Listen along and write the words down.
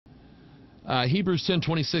Hebrews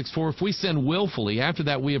 10:26, for if we sin willfully, after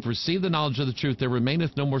that we have received the knowledge of the truth, there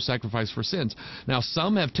remaineth no more sacrifice for sins. Now,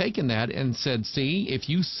 some have taken that and said, see, if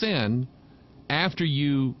you sin after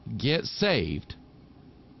you get saved,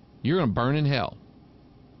 you're going to burn in hell.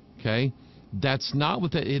 Okay? That's not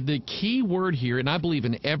what the key word here, and I believe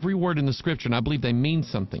in every word in the Scripture, and I believe they mean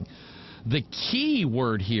something. The key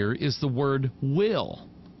word here is the word will.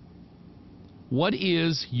 What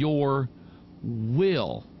is your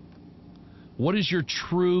will? What is your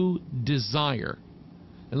true desire?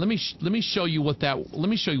 And let me show you what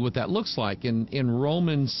that looks like in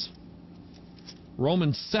Romans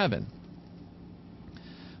 7.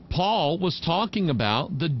 Paul was talking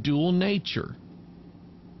about the dual nature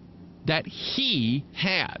that he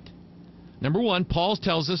had. Number one, Paul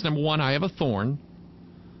tells us, number one, I have a thorn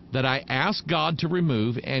that I asked God to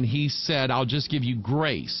remove, and he said, I'll just give you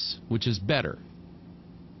grace, which is better.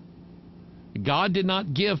 God did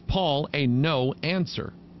not give Paul a no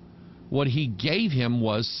answer. What he gave him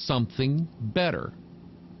was something better.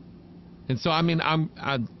 And so, I mean, I'm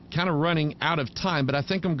kind of running out of time, but I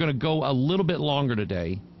think I'm going to go a little bit longer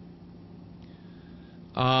today.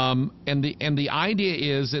 And the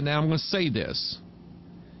idea is, and now I'm going to say this,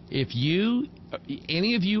 if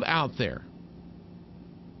any of you out there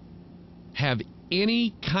have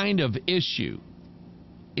any kind of issue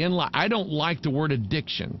in life, I don't like the word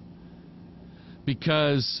addiction,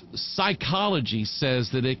 because psychology says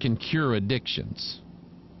that it can cure addictions.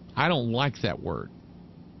 I don't like that word.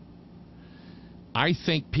 I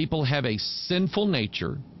think people have a sinful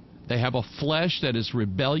nature. They have a flesh that is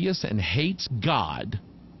rebellious and hates God.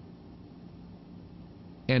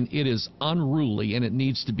 And it is unruly and it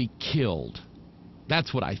needs to be killed.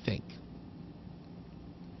 That's what I think.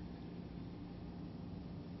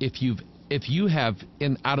 If you have,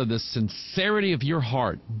 out of the sincerity of your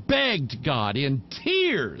heart, begged God in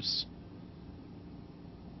tears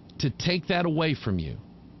to take that away from you,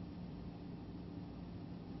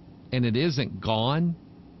 and it isn't gone,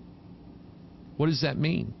 what does that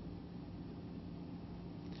mean?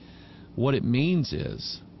 What it means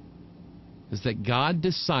is that God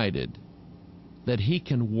decided that He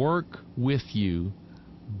can work with you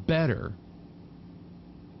better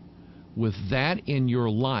with that in your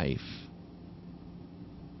life.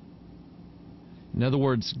 In other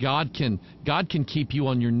words, God can keep you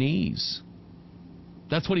on your knees.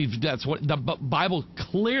 That's what the Bible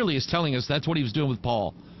clearly is telling us. That's what He was doing with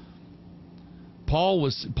Paul. Paul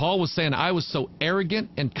was saying, I was so arrogant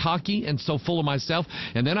and cocky and so full of myself,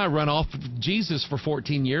 and then I run off Jesus for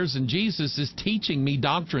 14 years, and Jesus is teaching me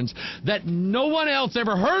doctrines that no one else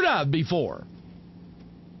ever heard of before.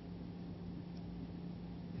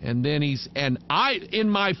 And then in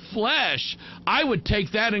my flesh, I would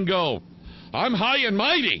take that and go, I'm high and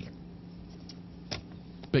mighty.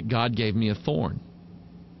 But God gave me a thorn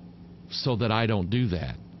so that I don't do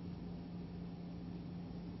that.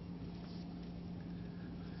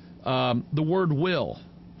 The word will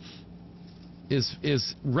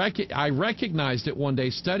I recognized it one day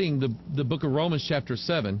studying the book of Romans chapter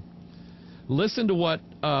 7. Listen to what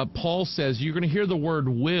Paul says. You're going to hear the word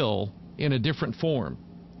will in a different form.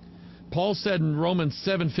 Paul said in Romans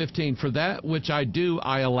 7:15, for that which I do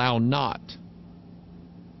I allow not.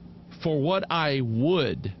 For what I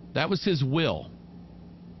would, that was his will.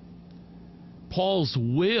 Paul's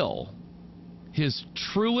will, his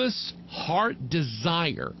truest heart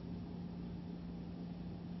desire,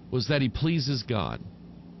 was that he pleases God.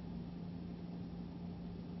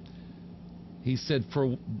 He said,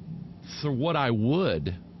 for what I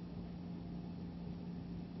would,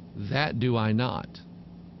 that do I not.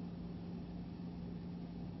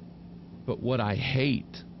 But what I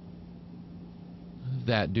hate,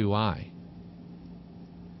 that do I.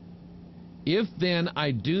 If then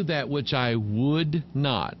I do that which I would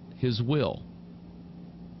not, his will,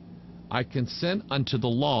 I consent unto the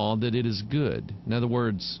law that it is good. In other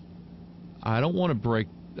words, I don't want to break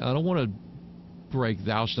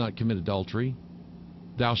thou shalt not commit adultery,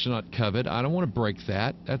 thou shalt not covet. I don't want to break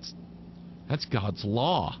that. That's God's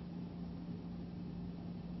law.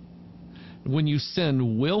 When you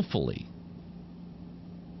sin willfully,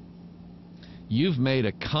 you've made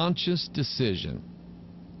a conscious decision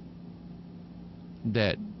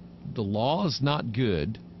that the law is not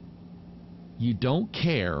good. You don't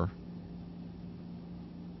care.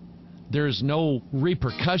 There's no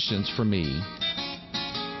repercussions for me.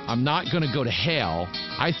 I'm not going to go to hell.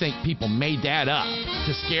 I think people made that up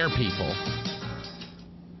to scare people.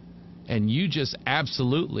 And you just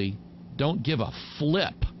absolutely don't give a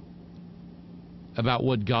flip about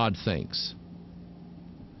what God thinks.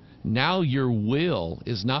 Now your will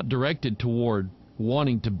is not directed toward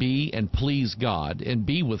wanting to be and please God and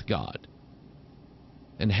be with God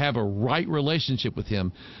and have a right relationship with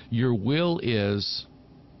Him, your will is,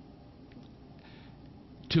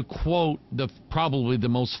 to quote probably the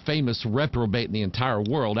most famous reprobate in the entire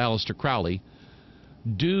world, Aleister Crowley,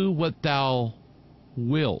 do what thou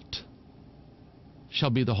wilt shall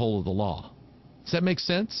be the whole of the law. Does that make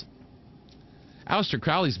sense? Aleister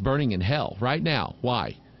Crowley's burning in hell right now.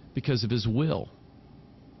 Why? Because of his will.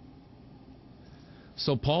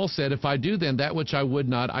 So Paul said, if I do then that which I would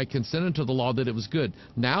not, I consent unto the law that it was good.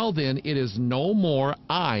 Now then, it is no more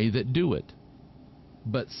I that do it,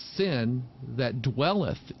 but sin that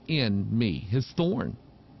dwelleth in me, his thorn.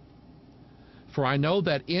 For I know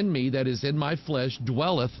that in me, that is in my flesh,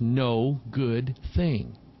 dwelleth no good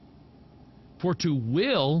thing. For to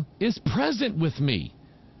will is present with me.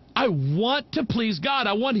 I want to please God.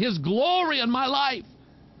 I want His glory in my life.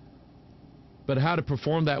 But how to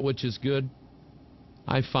perform that which is good,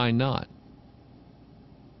 I find not.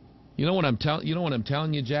 You know what I'm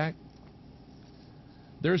telling you, Jack?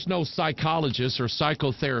 There's no psychologist or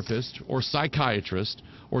psychotherapist or psychiatrist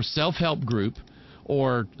or self-help group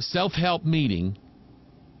or self-help meeting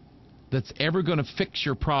that's ever going to fix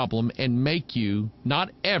your problem and make you not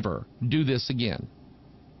ever do this again.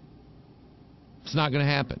 It's not going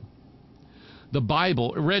to happen. The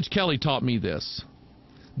Bible, Reg Kelly taught me this.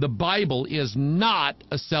 The Bible is not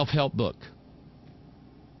a self-help book.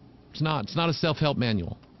 It's not. It's not a self-help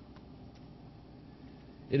manual.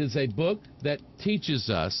 It is a book that teaches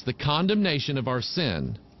us the condemnation of our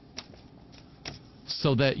sin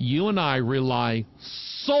so that you and I rely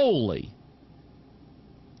solely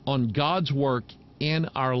on God's work in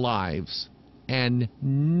our lives and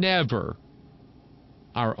never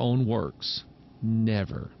our own works.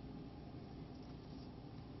 Never.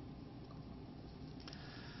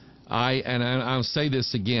 I'll say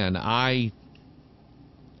this again. I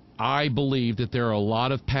believe that there are a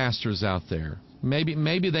lot of pastors out there.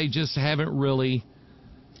 Maybe they just haven't really.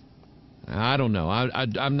 I don't know. I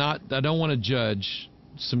don't want to judge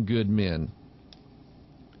some good men.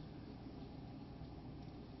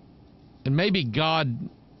 And maybe God,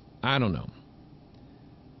 I don't know.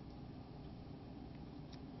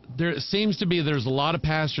 There seems to be there's a lot of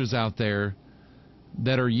pastors out there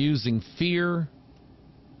that are using fear,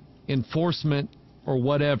 enforcement, or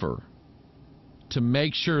whatever to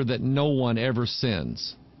make sure that no one ever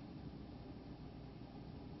sins.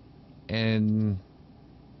 And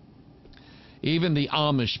even the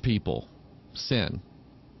Amish people sin.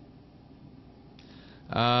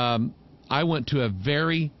 I went to a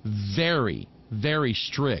very, very, very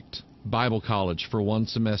strict Bible college for one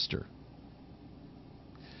semester.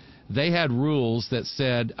 They had rules that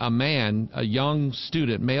said a young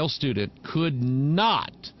student, male student, could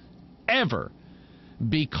not ever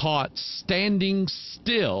be caught standing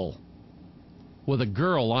still with a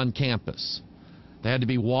girl on campus. They had to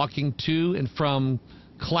be walking to and from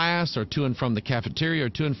class or to and from the cafeteria or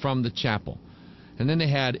to and from the chapel. And then they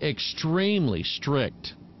had extremely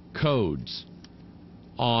strict codes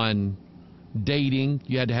on dating.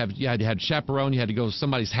 You had to have a chaperone. You had to go to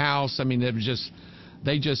somebody's house. I mean, it was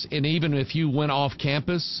and even if you went off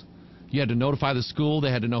campus, you had to notify the school. They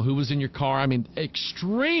had to know who was in your car. I mean,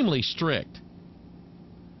 extremely strict.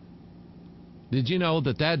 Did you know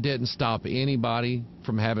that didn't stop anybody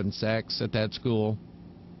from having sex at that school?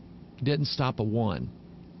 Didn't stop a one.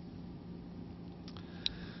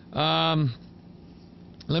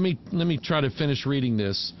 Let me try to finish reading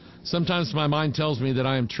this. Sometimes my mind tells me that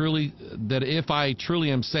if I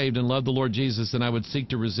truly am saved and love the Lord Jesus, then I would seek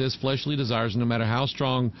to resist fleshly desires no matter how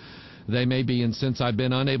strong they may be. And since I've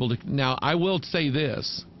been unable to... Now, I will say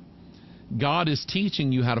this. God is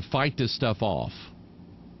teaching you how to fight this stuff off.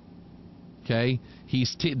 Okay?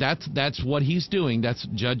 That's what He's doing. That's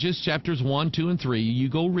Judges chapters 1, 2, and 3. You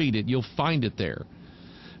go read it. You'll find it there.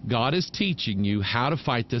 God is teaching you how to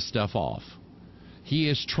fight this stuff off. He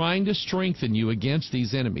is trying to strengthen you against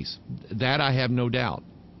these enemies. That I have no doubt.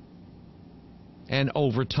 And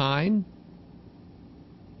over time,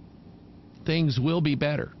 things will be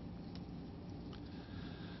better.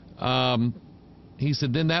 He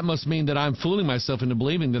said, then that must mean that I'm fooling myself into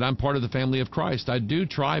believing that I'm part of the family of Christ. I do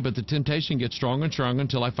try, but the temptation gets stronger and stronger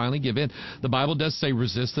until I finally give in. The Bible does say,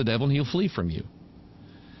 resist the devil and he'll flee from you.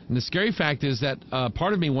 And the scary fact is that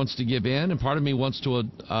part of me wants to give in, and part of me wants to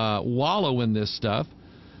wallow in this stuff.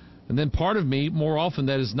 And then part of me, more often,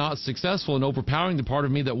 that is not successful in overpowering the part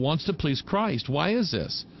of me that wants to please Christ. Why is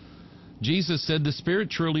this? Jesus said the Spirit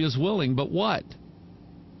truly is willing, but what?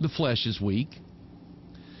 The flesh is weak.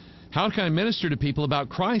 How can I minister to people about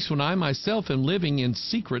Christ when I myself am living in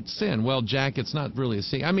secret sin? Well, Jack, it's not really a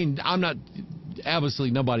sin. I mean, I'm not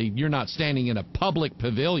obviously nobody, you're not standing in a public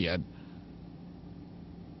pavilion.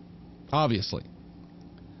 Obviously.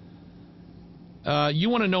 You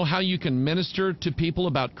want to know how you can minister to people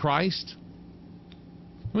about Christ?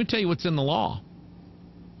 Let me tell you what's in the law.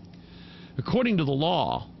 According to the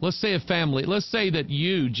law, let's say that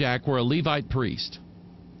you, Jack, were a Levite priest.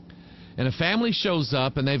 And a family shows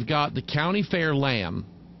up and they've got the county fair lamb,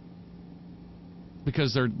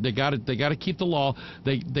 because they got to keep the law.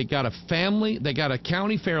 They got a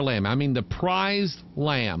county fair lamb. I mean the prized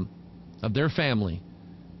lamb of their family.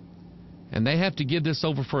 And they have to give this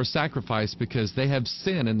over for a sacrifice because they have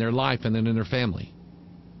sin in their life and then in their family.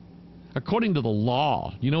 According to the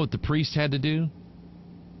law, you know what the priest had to do?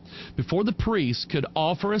 Before the priest could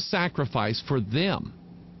offer a sacrifice for them,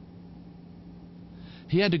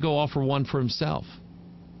 he had to go offer one for himself.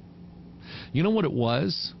 You know what it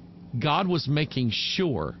was? God was making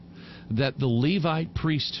sure that the Levite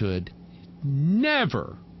priesthood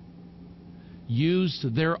never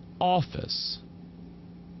used their office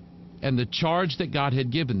and the charge that God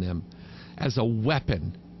had given them as a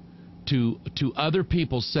weapon to other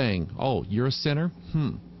people saying, oh, you're a sinner?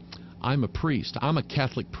 I'm a priest. I'm a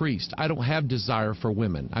Catholic priest. I don't have desire for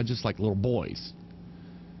women. I just like little boys.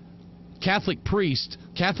 Catholic priests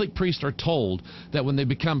are told that when they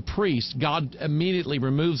become priests, God immediately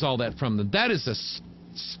removes all that from them. That is the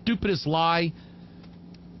stupidest lie.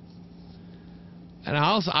 And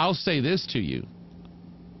I'll say this to you.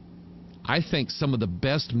 I think some of the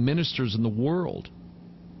best ministers in the world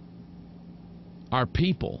are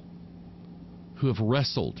people who have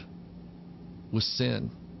wrestled with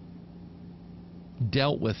sin,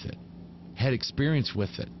 dealt with it, had experience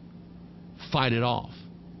with it, fight it off.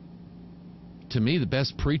 To me, the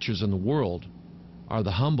best preachers in the world are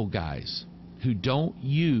the humble guys who don't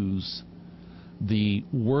use the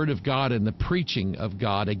Word of God and the preaching of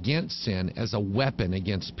God against sin as a weapon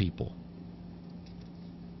against people.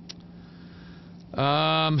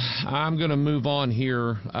 I'm going to move on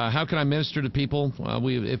here. How can I minister to people?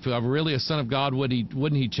 If I'm really a son of God,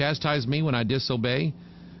 wouldn't He chastise me when I disobey?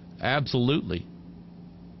 Absolutely.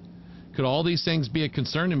 Could all these things be a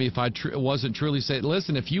concern to me if I wasn't truly saved?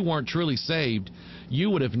 Listen, if you weren't truly saved, you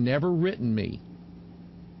would have never written me.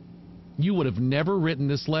 You would have never written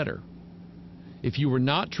this letter. If you were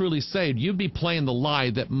not truly saved, you'd be playing the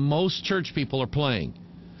lie that most church people are playing.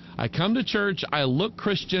 I come to church, I look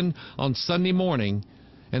Christian on Sunday morning,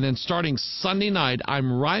 and then starting Sunday night,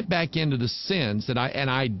 I'm right back into the sins that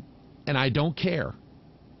I don't care.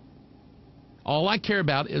 All I care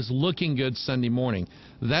about is looking good Sunday morning.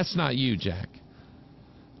 That's not you, Jack.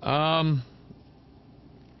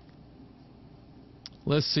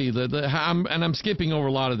 Let's see. I'm skipping over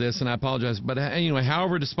a lot of this, and I apologize. But anyway,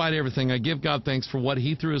 however, despite everything, I give God thanks for what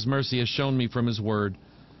He, through His mercy, has shown me from His Word.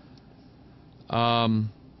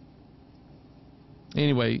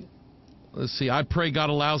 Anyway, let's see. I pray God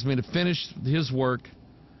allows me to finish His work.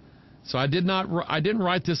 So I didn't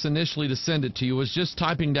write this initially to send it to you. It was just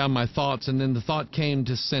typing down my thoughts, and then the thought came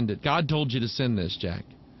to send it. God told you to send this, Jack.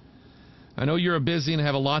 I know you're busy and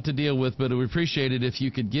have a lot to deal with, but I would appreciate it if you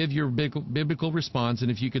could give your biblical response, and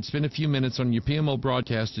if you could spend a few minutes on your PMO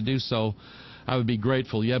broadcast to do so, I would be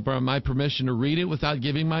grateful. You have my permission to read it without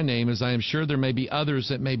giving my name, as I am sure there may be others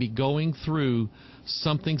that may be going through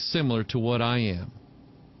something similar to what I am.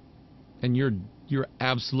 And you're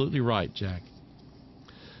absolutely right, Jack.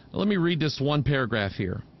 Let me read this one paragraph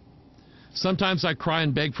here. Sometimes I cry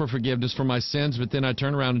and beg for forgiveness for my sins, but then I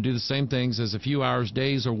turn around and do the same things as a few hours,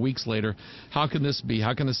 days, or weeks later. How can this be?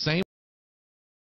 How can the same